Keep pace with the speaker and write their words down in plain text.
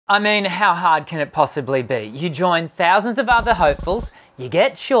I mean, how hard can it possibly be? You join thousands of other hopefuls, you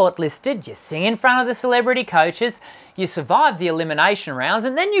get shortlisted, you sing in front of the celebrity coaches, you survive the elimination rounds,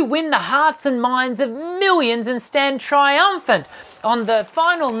 and then you win the hearts and minds of millions and stand triumphant on the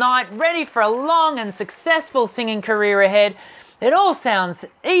final night, ready for a long and successful singing career ahead. It all sounds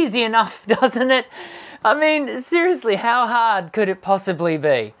easy enough, doesn't it? I mean, seriously, how hard could it possibly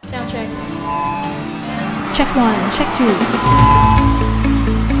be? Sound check. Check 1, check 2.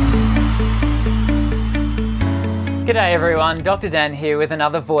 G'day everyone, Dr. Dan here with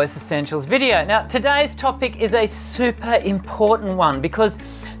another Voice Essentials video. Now today's topic is a super important one because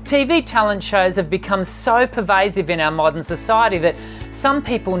TV talent shows have become so pervasive in our modern society that some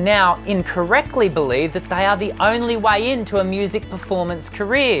people now incorrectly believe that they are the only way into a music performance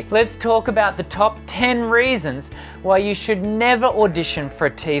career. Let's talk about the top 10 reasons why you should never audition for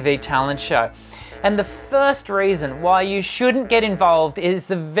a TV talent show. And the first reason why you shouldn't get involved is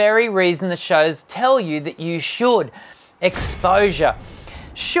the very reason the shows tell you that you should: exposure.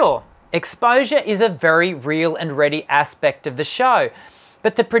 Sure, exposure is a very real and ready aspect of the show,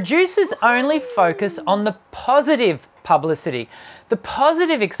 but the producers only focus on the positive publicity, the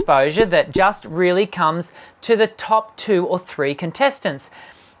positive exposure that just really comes to the top 2 or 3 contestants.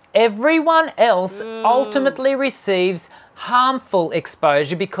 Everyone else ultimately receives harmful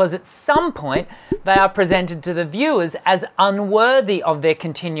exposure because at some point they are presented to the viewers as unworthy of their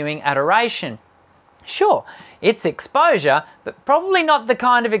continuing adoration. Sure, it's exposure, but probably not the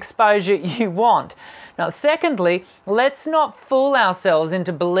kind of exposure you want. Now, secondly, let's not fool ourselves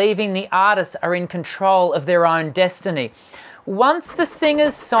into believing the artists are in control of their own destiny. Once the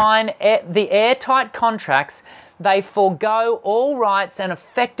singers sign the airtight contracts, they forego all rights and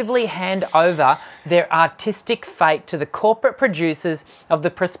effectively hand over their artistic fate to the corporate producers of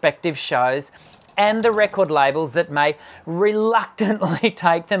the prospective shows and the record labels that may reluctantly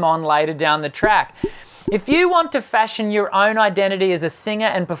take them on later down the track. If you want to fashion your own identity as a singer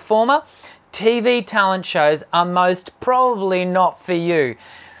and performer, TV talent shows are most probably not for you.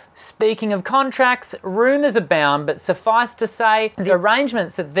 Speaking of contracts, rumours abound, but suffice to say, the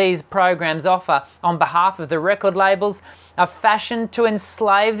arrangements that these programs offer on behalf of the record labels are fashioned to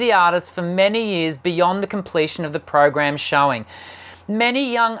enslave the artist for many years beyond the completion of the program showing.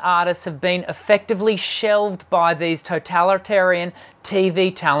 Many young artists have been effectively shelved by these totalitarian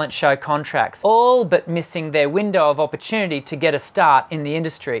TV talent show contracts, all but missing their window of opportunity to get a start in the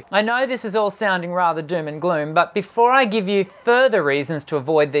industry. I know this is all sounding rather doom and gloom, but before I give you further reasons to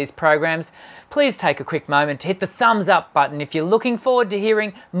avoid these programs, please take a quick moment to hit the thumbs up button if you're looking forward to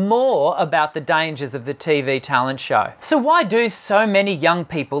hearing more about the dangers of the TV talent show. So why do so many young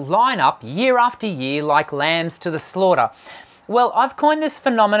people line up year after year like lambs to the slaughter? Well, I've coined this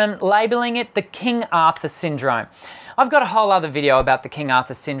phenomenon, labelling it the King Arthur syndrome. I've got a whole other video about the King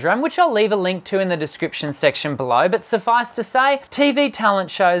Arthur syndrome, which I'll leave a link to in the description section below, but suffice to say, TV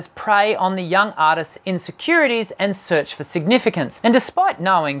talent shows prey on the young artist's insecurities and search for significance. And despite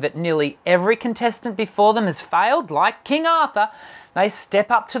knowing that nearly every contestant before them has failed, like King Arthur, they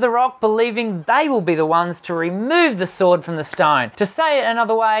step up to the rock believing they will be the ones to remove the sword from the stone. To say it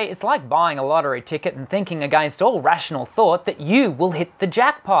another way, it's like buying a lottery ticket and thinking against all rational thought that you will hit the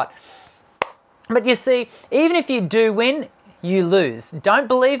jackpot. But you see, even if you do win, you lose. Don't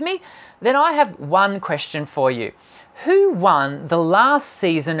believe me? Then I have one question for you. Who won the last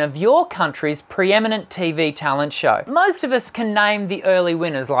season of your country's preeminent TV talent show? Most of us can name the early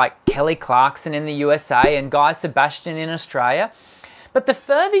winners like Kelly Clarkson in the USA and Guy Sebastian in Australia. But the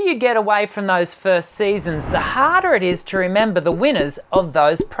further you get away from those first seasons, the harder it is to remember the winners of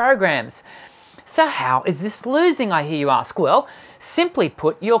those programs. So how is this losing, I hear you ask? Well, simply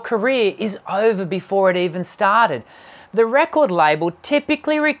put, your career is over before it even started. The record label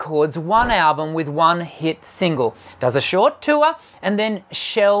typically records one album with one hit single, does a short tour, and then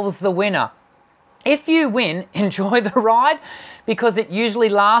shelves the winner. If you win, enjoy the ride, because it usually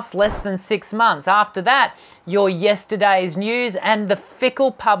lasts less than 6 months. After that, you're yesterday's news and the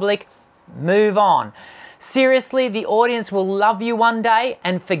fickle public move on. Seriously, the audience will love you one day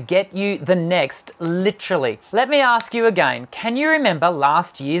and forget you the next, literally. Let me ask you again, can you remember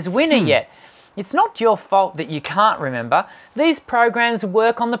last year's winner yet? It's not your fault that you can't remember. These programs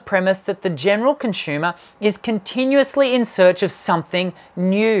work on the premise that the general consumer is continuously in search of something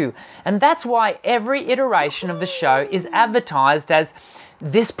new. And that's why every iteration of the show is advertised as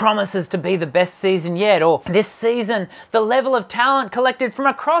 "this promises to be the best season yet," or "this season, the level of talent collected from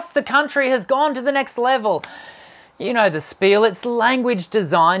across the country has gone to the next level." You know the spiel, it's language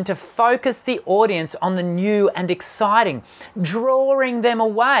designed to focus the audience on the new and exciting, drawing them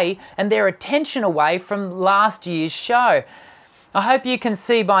away and their attention away from last year's show. I hope you can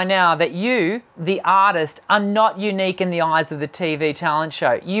see by now that you, the artist, are not unique in the eyes of the TV talent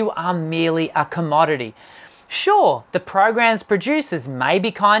show. You are merely a commodity. Sure, the program's producers may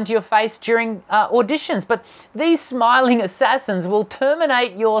be kind to your face during auditions, but these smiling assassins will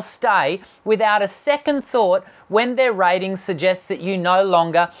terminate your stay without a second thought when their ratings suggest that you no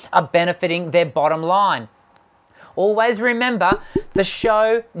longer are benefiting their bottom line. Always remember, the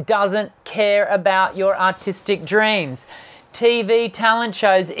show doesn't care about your artistic dreams. TV talent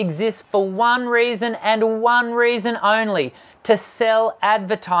shows exist for one reason and one reason only: to sell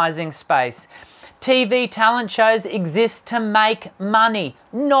advertising space. TV talent shows exist to make money,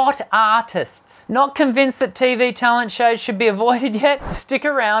 not artists. Not convinced that TV talent shows should be avoided yet? Stick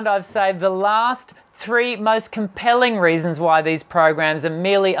around, I've saved the last 3 most compelling reasons why these programs are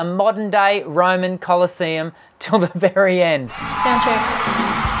merely a modern day Roman Colosseum till the very end. Sound check.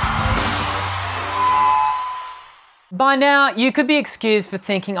 By now, you could be excused for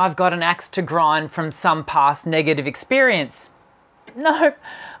thinking I've got an axe to grind from some past negative experience. No,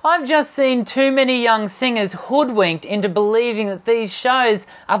 I've just seen too many young singers hoodwinked into believing that these shows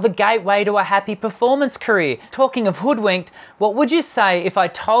are the gateway to a happy performance career. Talking of hoodwinked, what would you say if I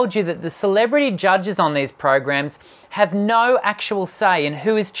told you that the celebrity judges on these programs have no actual say in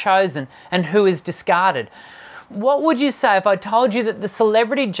who is chosen and who is discarded? What would you say if I told you that the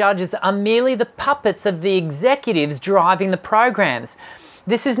celebrity judges are merely the puppets of the executives driving the programs?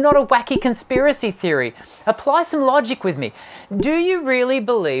 This is not a wacky conspiracy theory. Apply some logic with me. Do you really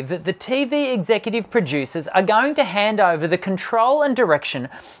believe that the TV executive producers are going to hand over the control and direction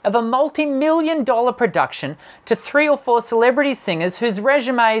of a multi-million-dollar production to 3 or 4 celebrity singers whose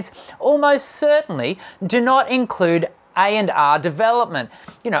resumes almost certainly do not include A&R development,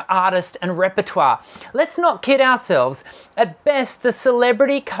 artist and repertoire? Let's not kid ourselves. At best, the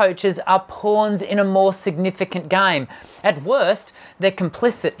celebrity coaches are pawns in a more significant game. At worst, they're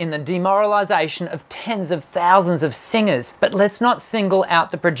complicit in the demoralisation of tens of thousands of singers. But let's not single out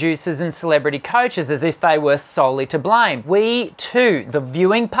the producers and celebrity coaches as if they were solely to blame. We too, the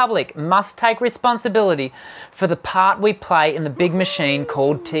viewing public, must take responsibility for the part we play in the big machine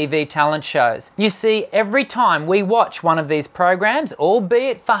called TV talent shows. You see, every time we watch one of these programs,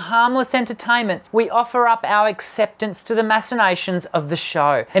 albeit for harmless entertainment, we offer up our acceptance to the machinations of the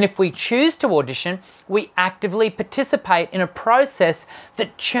show. And if we choose to audition, we actively participate in a process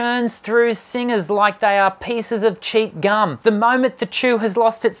that churns through singers like they are pieces of cheap gum. The moment the chew has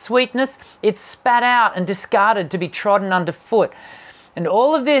lost its sweetness, it's spat out and discarded to be trodden underfoot. And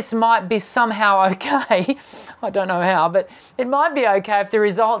all of this might be somehow okay, I don't know how, but it might be okay if the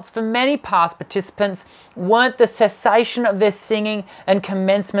results for many past participants weren't the cessation of their singing and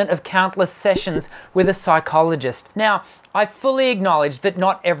commencement of countless sessions with a psychologist. Now, I fully acknowledge that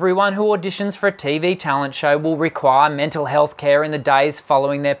not everyone who auditions for a TV talent show will require mental health care in the days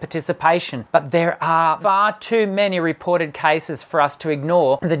following their participation, but there are far too many reported cases for us to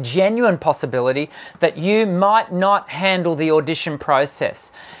ignore the genuine possibility that you might not handle the audition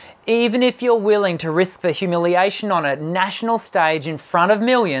process. Even if you're willing to risk the humiliation on a national stage in front of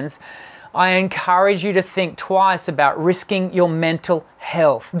millions, I encourage you to think twice about risking your mental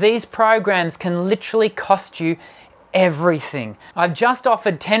health. These programs can literally cost you everything. I've just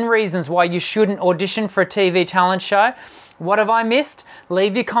offered 10 reasons why you shouldn't audition for a TV talent show. What have I missed?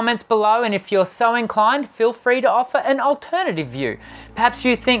 Leave your comments below, and if you're so inclined, feel free to offer an alternative view. Perhaps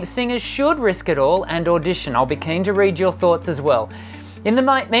you think singers should risk it all and audition. I'll be keen to read your thoughts as well. In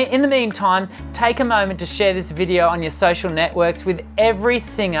the meantime, take a moment to share this video on your social networks with every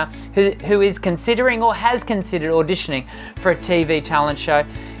singer who is considering or has considered auditioning for a TV talent show.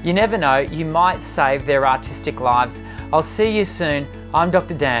 You never know, you might save their artistic lives. I'll see you soon. I'm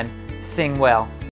Dr. Dan. Sing well.